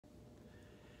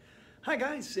Hi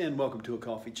guys, and welcome to a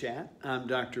coffee chat. I'm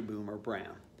Dr. Boomer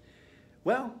Brown.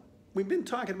 Well, we've been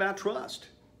talking about trust,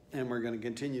 and we're going to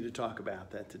continue to talk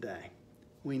about that today.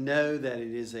 We know that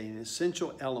it is an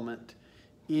essential element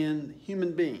in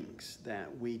human beings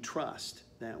that we trust,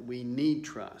 that we need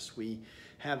trust. We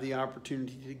have the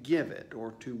opportunity to give it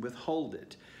or to withhold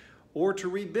it or to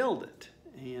rebuild it.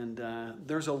 And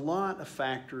there's a lot of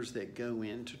factors that go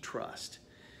into trust.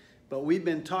 But we've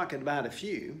been talking about a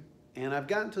few. And I've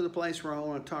gotten to the place where I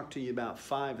want to talk to you about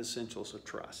 5 essentials of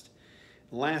trust.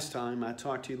 Last time I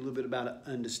talked to you a little bit about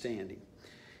understanding.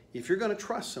 If you're going to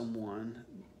trust someone,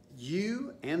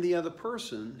 you and the other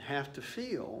person have to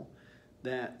feel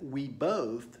that we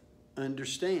both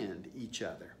understand each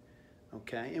other,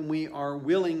 okay? And we are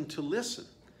willing to listen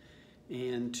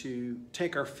and to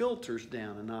take our filters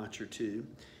down a notch or two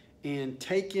and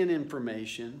take in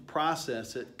information,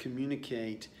 process it,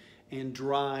 communicate, and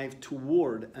drive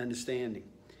toward understanding.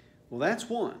 Well, that's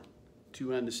one,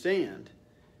 to understand.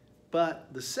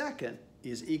 But the second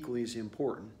is equally as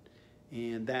important.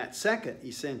 And that second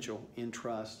essential in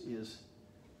trust is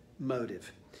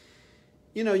motive.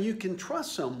 You know, you can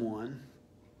trust someone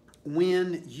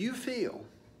when you feel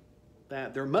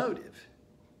that their motive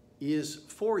is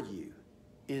for you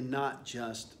and not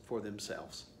just for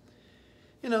themselves.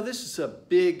 You know, this is a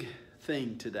big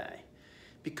thing today,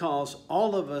 because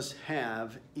all of us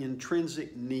have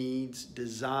intrinsic needs,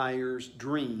 desires,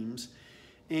 dreams,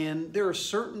 and there are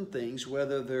certain things,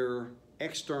 whether they're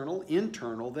external,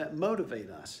 internal, that motivate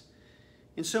us.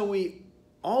 And so we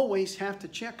always have to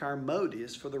check our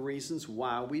motives for the reasons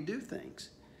why we do things.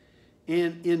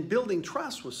 And in building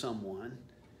trust with someone,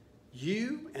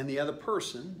 you and the other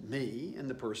person, me and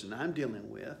the person I'm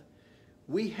dealing with,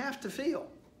 we have to feel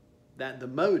that the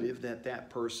motive that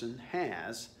that person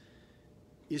has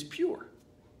is pure.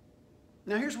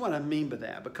 Now here's what I mean by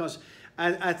that, because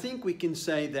I think we can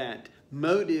say that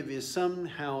motive is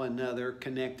somehow or another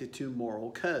connected to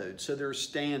moral code. So there are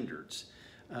standards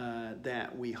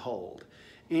that we hold.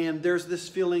 And there's this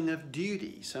feeling of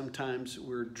duty. Sometimes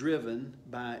we're driven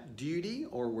by duty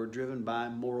or we're driven by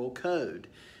moral code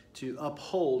to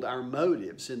uphold our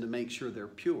motives and to make sure they're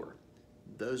pure.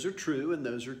 Those are true and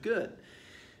those are good.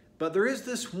 But there is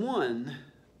this one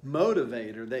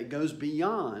motivator that goes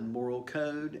beyond moral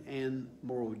code and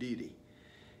moral duty.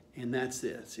 And that's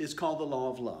this. It's called the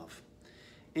law of love.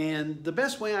 And the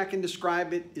best way I can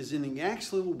describe it is in the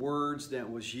actual words that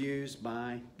was used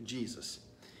by Jesus.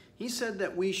 He said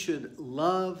that we should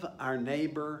love our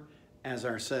neighbor as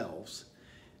ourselves.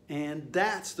 And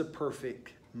that's the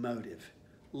perfect motive.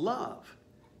 Love.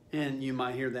 And you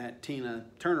might hear that Tina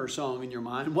Turner song in your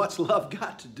mind. What's love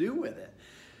got to do with it?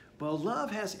 Well, love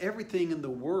has everything in the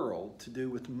world to do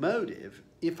with motive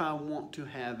if I want to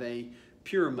have a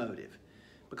pure motive.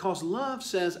 Because love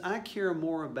says I care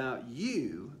more about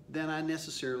you than I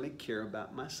necessarily care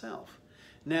about myself.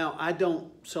 Now, I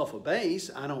don't self-abase.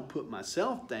 I don't put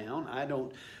myself down. I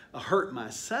don't hurt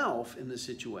myself in the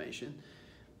situation.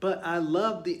 But I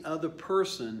love the other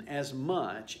person as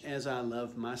much as I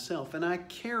love myself. And I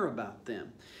care about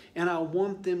them. And I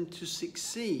want them to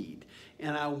succeed.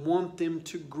 And I want them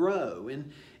to grow.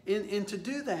 And to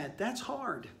do that, that's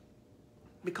hard.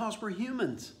 Because we're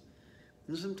humans.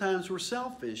 And sometimes we're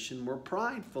selfish and we're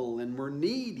prideful and we're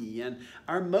needy. And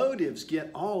our motives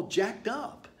get all jacked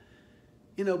up.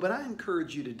 You know, but I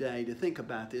encourage you today to think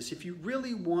about this. If you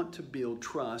really want to build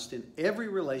trust in every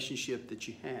relationship that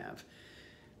you have,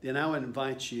 then I would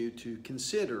invite you to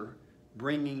consider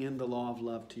bringing in the law of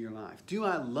love to your life. Do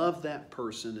I love that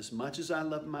person as much as I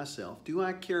love myself? Do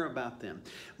I care about them?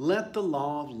 Let the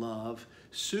law of love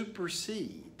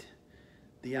supersede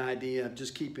the idea of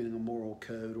just keeping a moral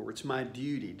code or it's my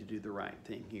duty to do the right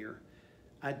thing here.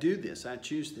 I do this, I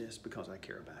choose this because I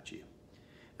care about you.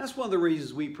 That's one of the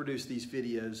reasons we produce these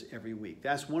videos every week.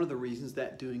 That's one of the reasons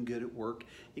that Doing Good at Work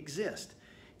exists.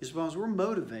 Is because we're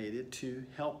motivated to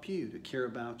help you, to care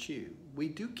about you. We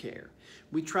do care.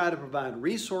 We try to provide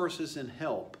resources and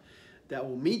help that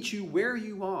will meet you where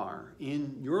you are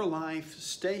in your life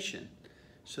station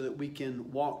so that we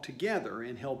can walk together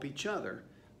and help each other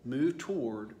move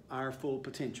toward our full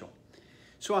potential.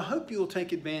 So I hope you'll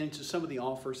take advantage of some of the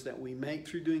offers that we make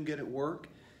through Doing Good at Work,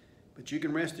 but you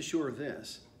can rest assured of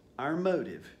this. Our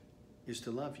motive is to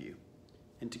love you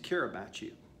and to care about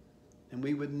you. And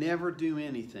we would never do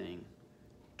anything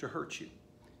to hurt you.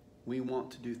 We want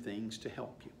to do things to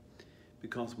help you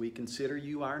because we consider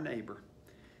you our neighbor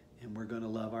and we're going to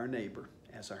love our neighbor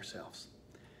as ourselves.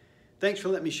 Thanks for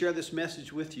letting me share this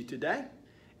message with you today.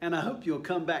 And I hope you'll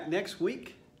come back next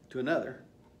week to another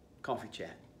Coffee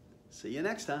Chat. See you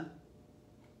next time.